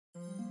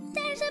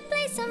there's a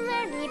place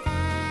somewhere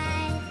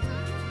nearby,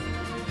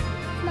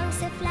 amongst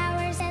the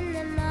flowers and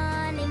the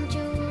morning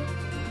dew.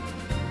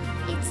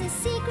 It's a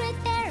secret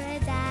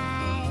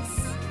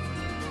paradise.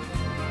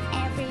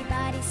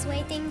 Everybody's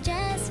waiting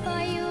just for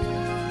you.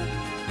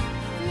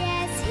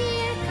 Yes,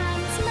 here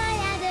comes my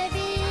other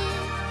bee,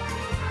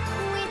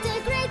 with the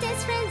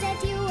greatest friends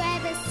that you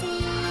ever see.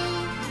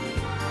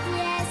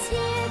 Yes,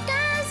 here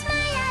comes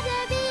my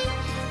other bee,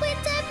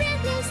 with a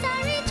brand new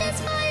story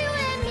just for you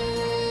and me.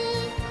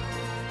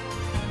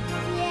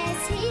 Yes,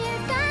 here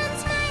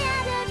comes my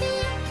other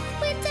bee,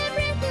 with a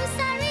brand new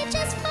story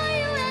just for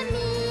you and me.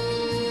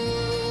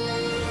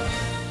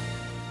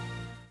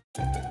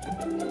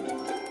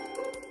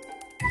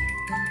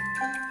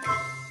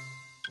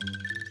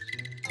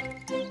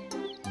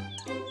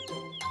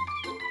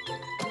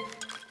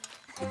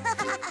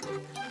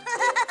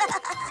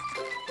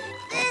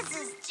 This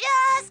is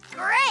just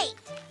great!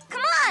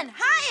 Come on,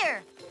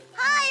 higher!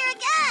 Higher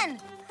again!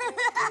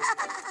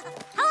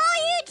 Hello,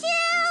 you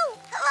two!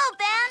 Hello,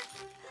 Ben!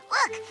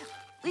 Look,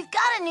 we've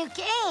got a new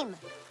game.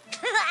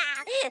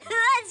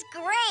 That's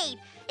great!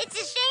 It's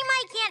a shame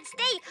I can't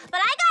stay, but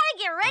I gotta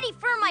get ready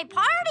for my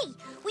party.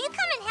 Will you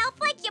come and help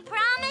like you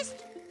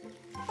promised?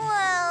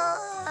 Well,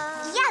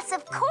 yes,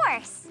 of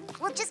course.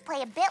 We'll just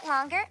play a bit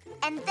longer,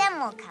 and then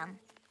we'll come.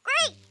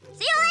 Great!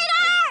 See you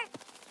later!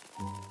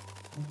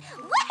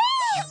 Woohoo!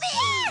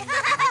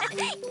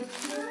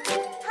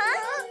 Huh?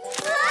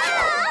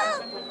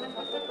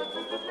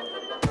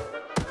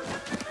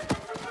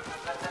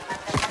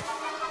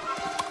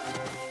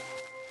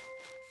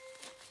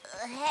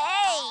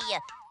 Hey!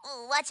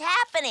 What's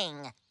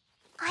happening?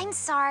 I'm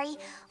sorry.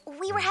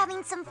 We were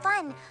having some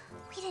fun.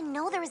 We didn't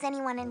know there was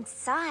anyone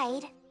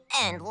inside.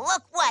 And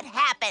look what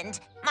happened.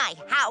 My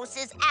house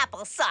is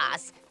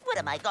applesauce. What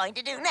am I going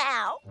to do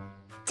now?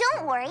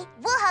 Don't worry.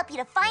 We'll help you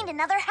to find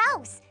another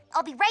house.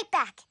 I'll be right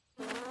back.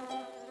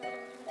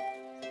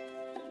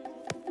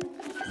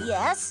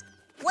 Yes?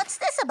 What's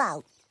this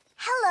about?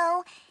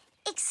 Hello.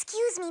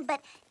 Excuse me,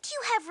 but do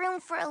you have room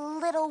for a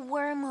little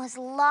worm who has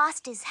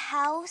lost his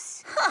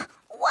house? Huh.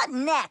 What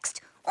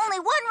next? Only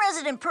one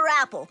resident per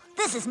apple.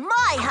 This is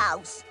my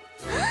house.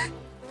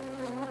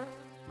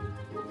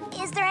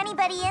 Is there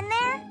anybody in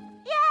there?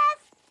 Yes.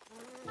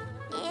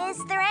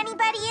 Is there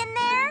anybody in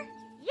there?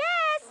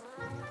 Yes.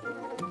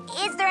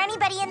 Is there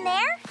anybody in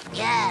there?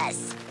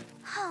 Yes.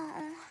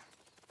 Oh.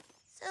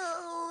 So,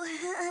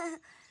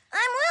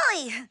 I'm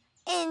Willy.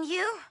 And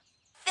you?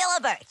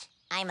 Philibert.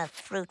 I'm a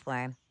fruit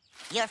worm.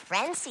 Your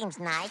friend seems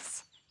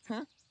nice.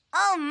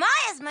 Oh,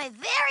 Maya's my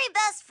very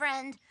best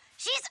friend.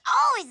 She's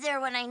always there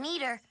when I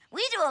need her.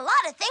 We do a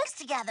lot of things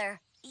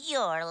together.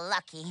 You're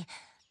lucky.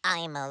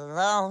 I'm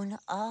alone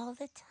all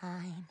the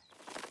time.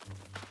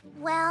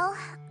 Well,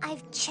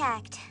 I've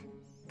checked,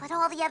 but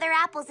all the other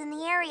apples in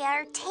the area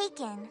are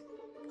taken.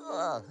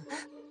 Oh,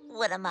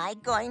 what am I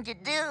going to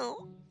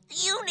do?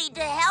 You need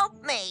to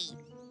help me.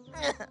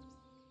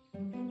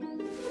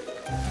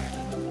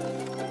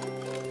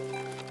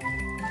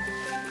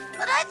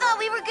 But I thought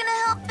we were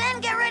gonna help Ben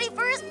get ready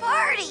for his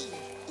party.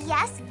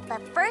 Yes,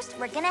 but first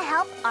we're gonna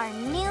help our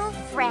new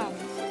friend.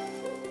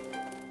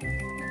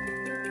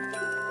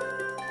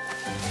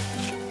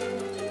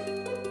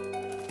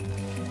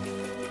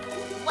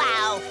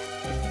 Wow.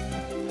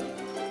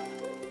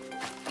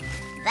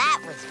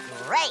 That was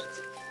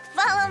great.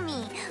 Follow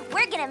me.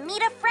 We're gonna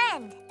meet a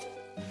friend.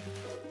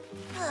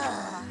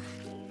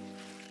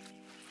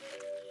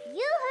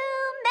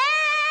 Yoo-hoo,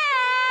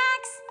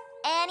 Max!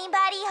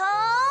 Anybody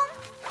home?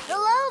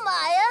 Hello,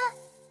 Maya.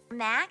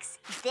 Max,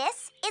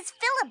 this is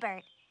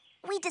Philibert.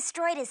 We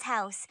destroyed his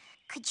house.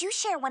 Could you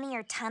share one of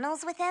your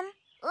tunnels with him?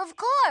 Of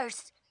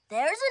course.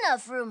 There's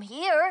enough room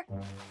here.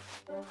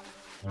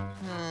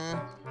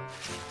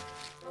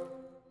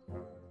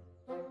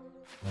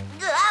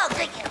 I'll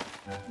take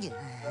it.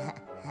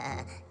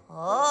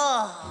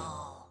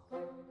 Oh,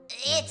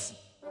 it's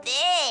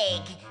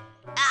big.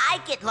 I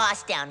get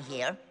lost down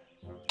here.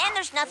 And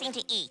there's nothing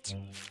to eat.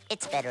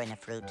 It's better in a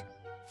fruit.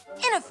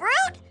 In a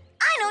fruit?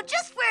 I know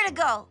just where to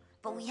go.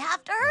 But we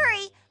have to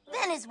hurry.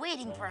 Ben is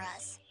waiting for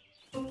us.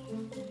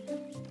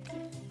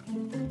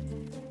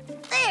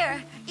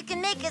 There. You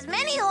can make as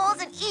many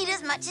holes and eat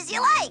as much as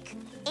you like.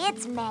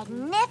 It's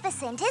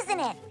magnificent, isn't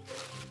it?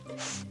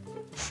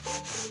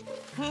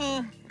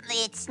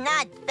 It's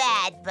not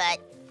bad, but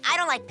I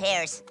don't like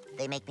pears.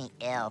 They make me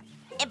ill.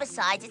 And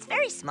besides, it's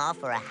very small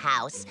for a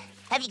house.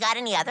 Have you got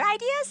any other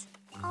ideas?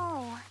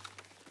 Oh,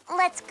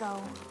 let's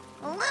go.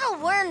 A little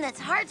worm that's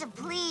hard to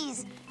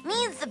please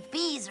means the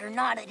bees are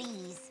not at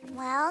ease.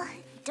 Well,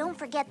 don't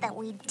forget that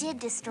we did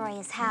destroy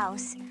his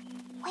house.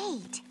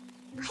 Wait,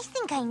 I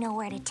think I know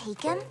where to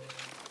take him.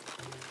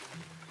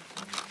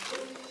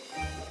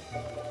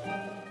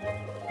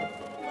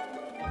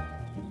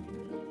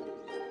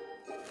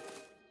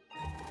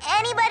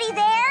 Anybody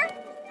there?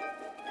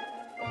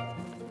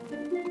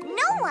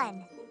 No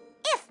one,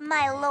 if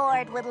my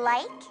lord would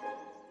like.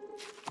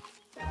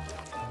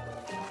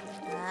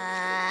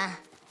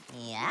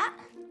 Yeah.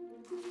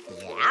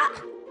 Yeah.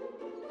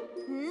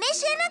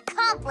 Mission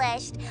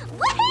accomplished!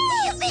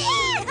 Woohoo!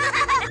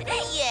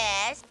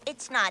 Yes,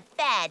 it's not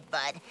bad,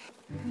 but...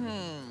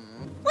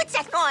 What's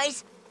that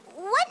noise?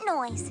 What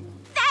noise?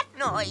 That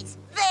noise!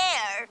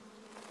 There!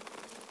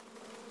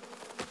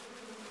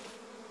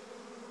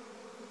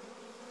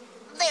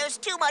 There's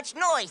too much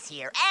noise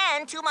here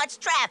and too much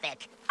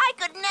traffic. I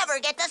could never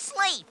get to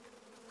sleep.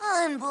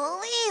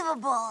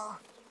 Unbelievable!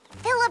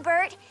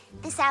 Philibert,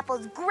 this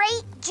apple's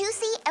great,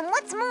 juicy, and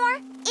what's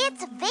more,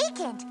 it's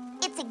vacant.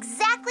 It's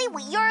exactly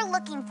what you're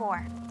looking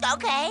for.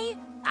 Okay,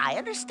 I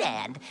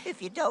understand.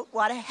 If you don't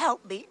want to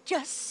help me,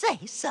 just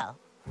say so.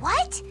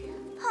 What?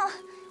 Oh,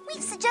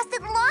 we've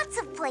suggested lots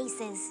of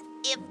places.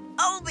 If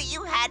only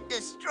you had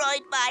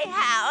destroyed my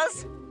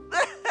house.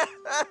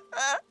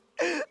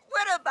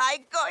 What am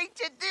I going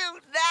to do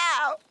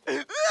now?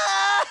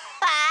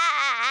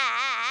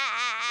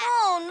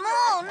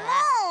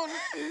 Moan.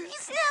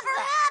 He's never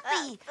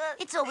happy.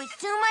 It's always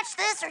too much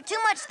this or too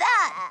much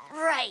that.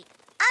 Right.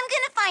 I'm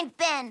gonna find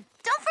Ben.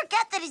 Don't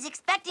forget that he's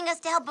expecting us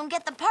to help him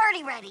get the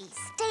party ready.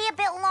 Stay a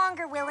bit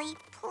longer, Willy,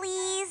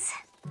 please.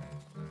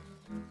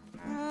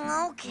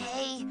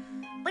 Okay,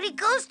 but he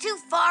goes too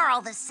far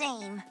all the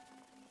same.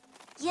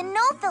 You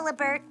know,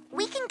 Philibert,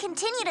 we can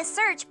continue to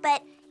search,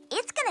 but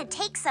it's gonna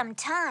take some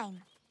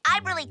time.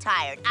 I'm really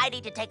tired. I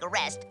need to take a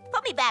rest.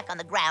 Put me back on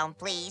the ground,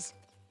 please.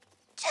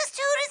 Just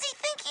who does he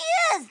think he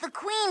is, the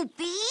queen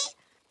bee?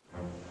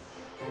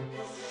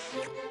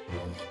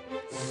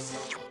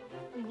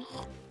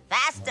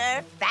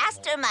 Faster,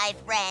 faster, my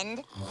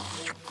friend.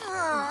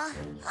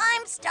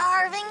 I'm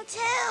starving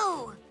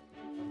too.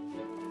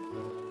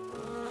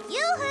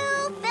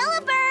 Yoo-hoo,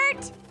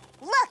 Philibert!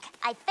 Look,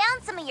 I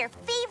found some of your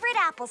favorite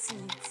apple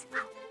seeds.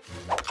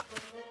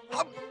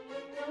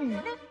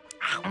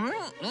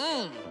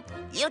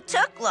 You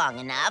took long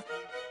enough.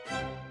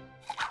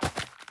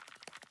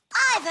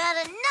 I've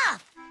had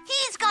enough.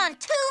 He's gone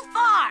too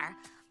far.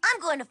 I'm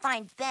going to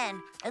find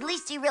Ben. At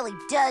least he really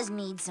does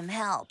need some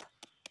help.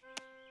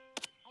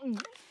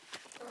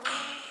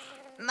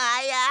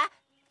 Maya,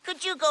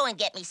 could you go and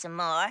get me some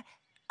more?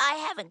 I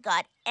haven't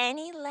got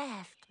any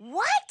left.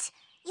 What?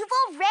 You've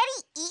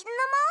already eaten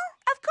them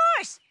all? Of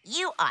course.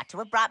 You ought to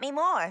have brought me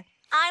more.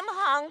 I'm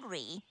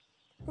hungry.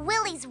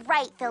 Willy's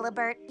right,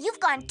 Philibert. You've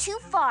gone too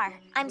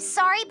far. I'm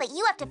sorry, but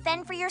you have to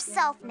fend for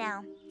yourself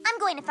now. I'm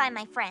going to find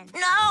my friends.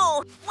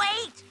 No!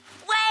 Wait!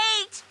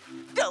 Wait!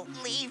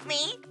 Don't leave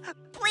me.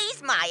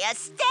 Please, Maya,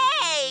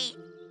 stay!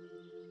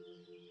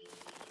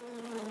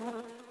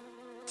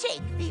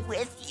 Take me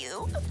with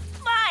you,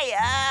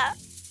 Maya.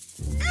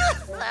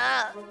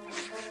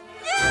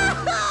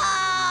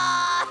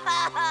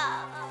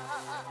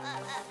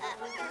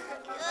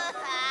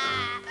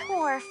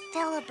 Poor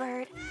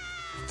Philibert.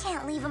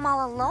 Can't leave him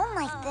all alone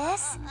like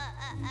this.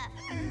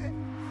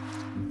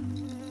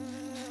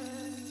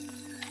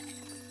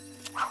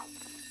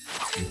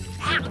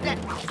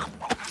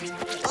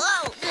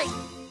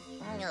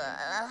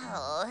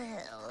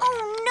 Oh,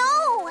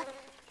 no!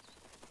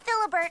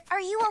 Philibert,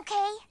 are you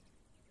okay?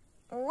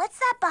 What's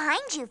that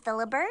behind you,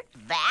 Philibert?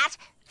 That?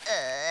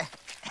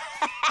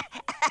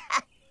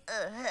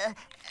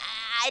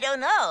 I don't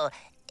know.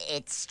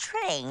 It's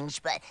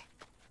strange, but...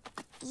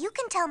 You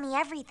can tell me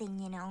everything,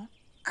 you know.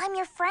 I'm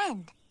your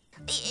friend.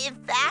 In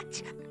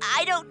fact,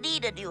 I don't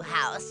need a new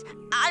house.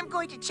 I'm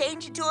going to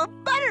change into a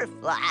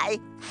butterfly.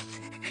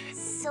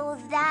 So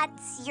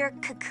that's your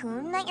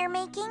cocoon that you're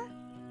making?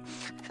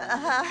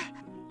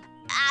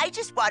 I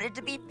just wanted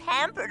to be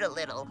pampered a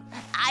little.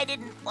 I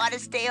didn't want to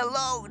stay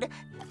alone.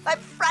 I'm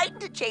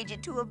frightened to change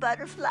into a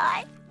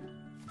butterfly.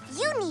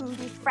 You needn't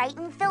be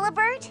frightened,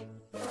 Philibert.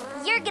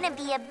 You're gonna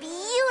be a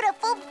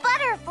beautiful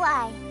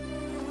butterfly.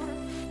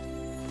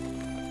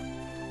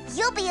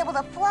 You'll be able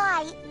to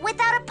fly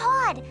without a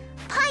pod,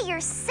 by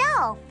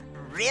yourself.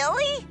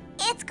 Really?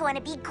 It's going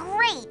to be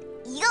great.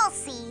 You'll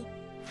see.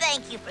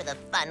 Thank you for the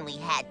fun we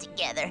had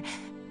together.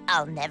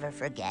 I'll never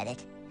forget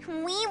it.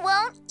 We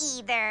won't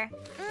either.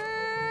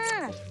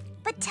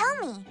 But tell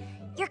me,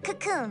 your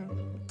cocoon,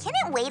 can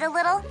it wait a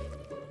little?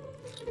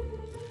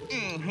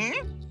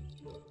 Mm-hmm.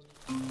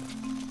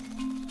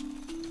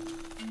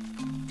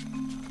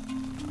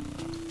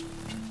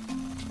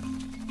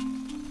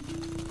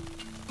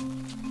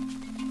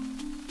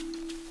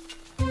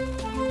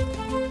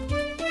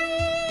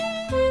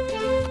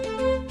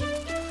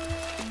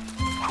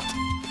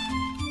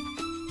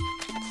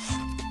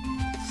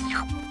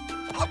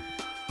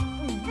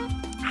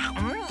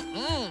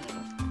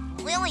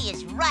 Willy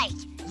is right.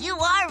 You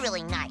are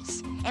really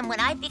nice. And when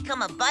I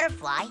become a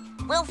butterfly,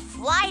 we'll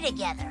fly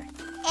together.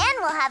 And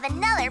we'll have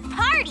another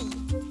party.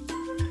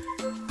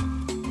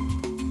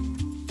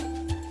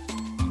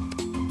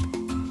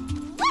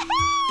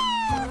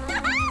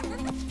 Woohoo!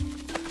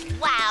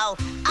 Wow,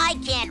 I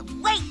can't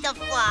wait to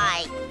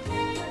fly.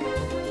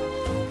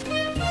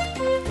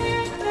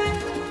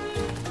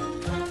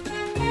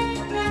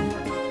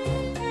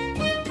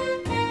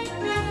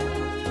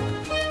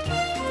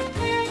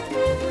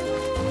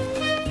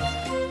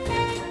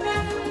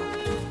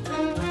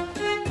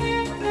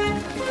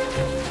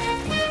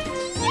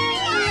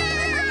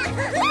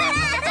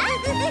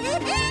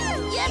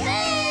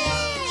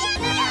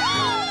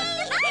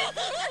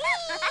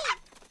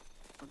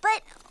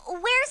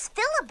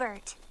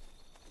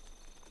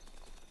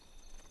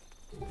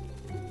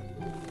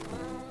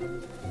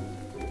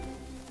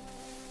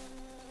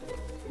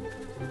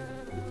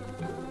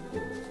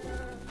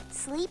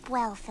 Sleep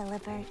well,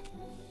 Philibert.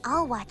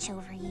 I'll watch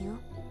over you.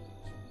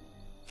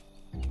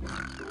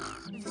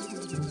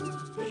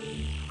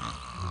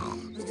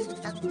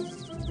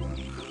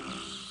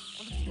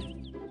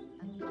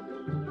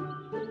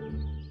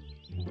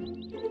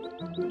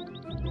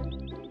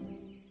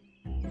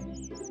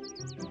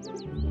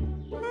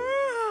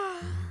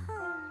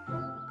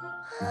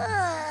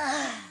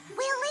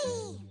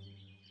 Willy!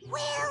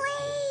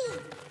 Willy!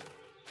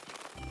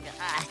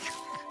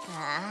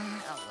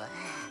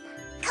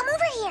 Come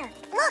over here.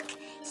 Look,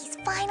 he's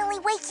finally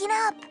waking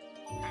up.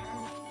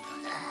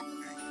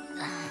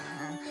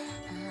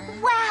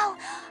 Wow,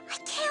 I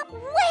can't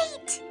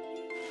wait!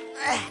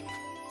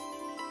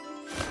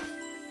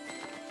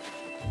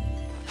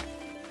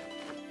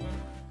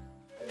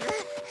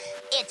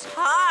 It's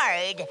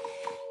hard.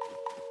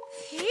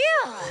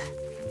 Phew.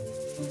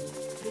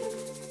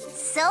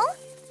 So,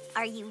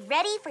 are you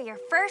ready for your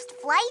first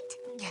flight?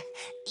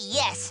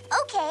 Yes.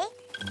 Okay.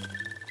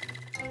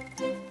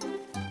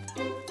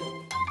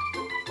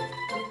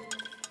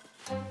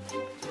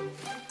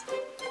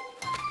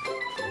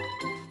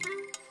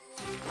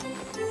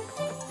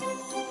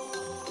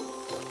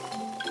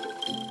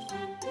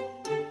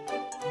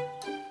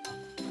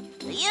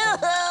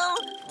 Yoo-hoo!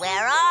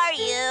 Where are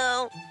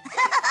you?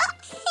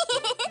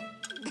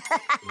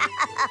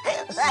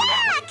 Yeah!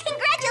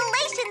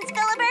 Congratulations,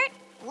 Philibert!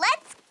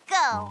 Let's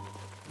go!